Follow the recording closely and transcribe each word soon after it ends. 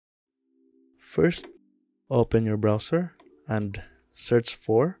First, open your browser and search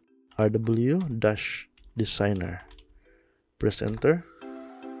for rw-designer. Press enter.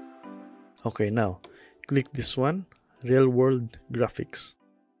 Okay, now click this one, real world graphics.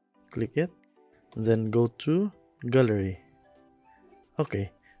 Click it, then go to gallery. Okay,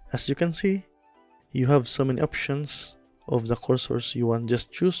 as you can see, you have so many options of the cursors you want.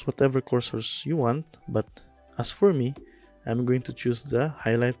 Just choose whatever cursors you want, but as for me, I'm going to choose the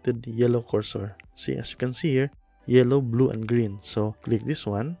highlighted yellow cursor. See, as you can see here, yellow, blue, and green. So click this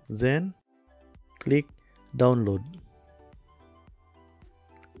one, then click download.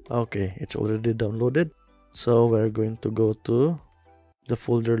 Okay, it's already downloaded. So we're going to go to the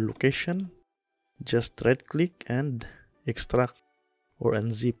folder location. Just right click and extract or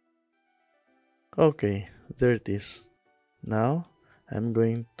unzip. Okay, there it is. Now I'm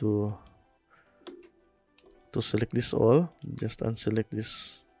going to select this all. Just unselect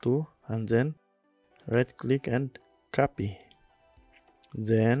this two and then right click and copy.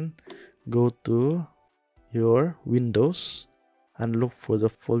 Then go to your Windows and look for the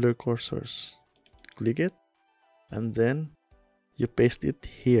folder cursors. Click it and then you paste it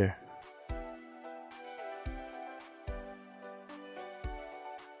here.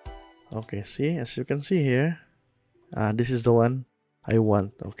 Okay, see, as you can see here, this is the one I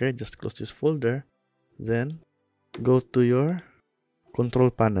want. Okay, just close this folder, then go to your control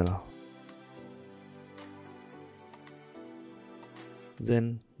panel,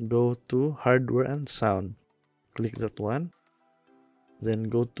 then go to hardware and sound. Click that one, then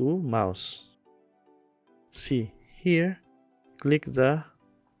go to mouse. See here, click the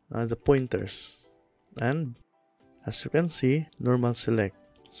pointers, and as you can see, normal select.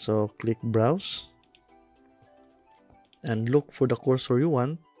 So click browse and look for the cursor you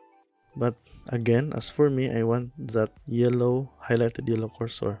want. But again, as for me, I want that yellow, highlighted yellow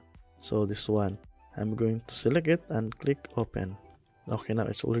cursor. So this one, I'm going to select it and click open. Okay, now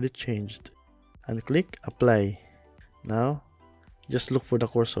it's already changed. And click apply. Now just look for the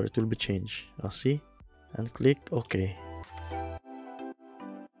cursor, it will be changed. See, and click OK.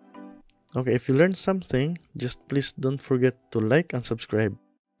 Okay, if you learned something, just please don't forget to like and subscribe.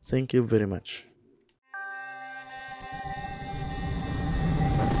 Thank you very much.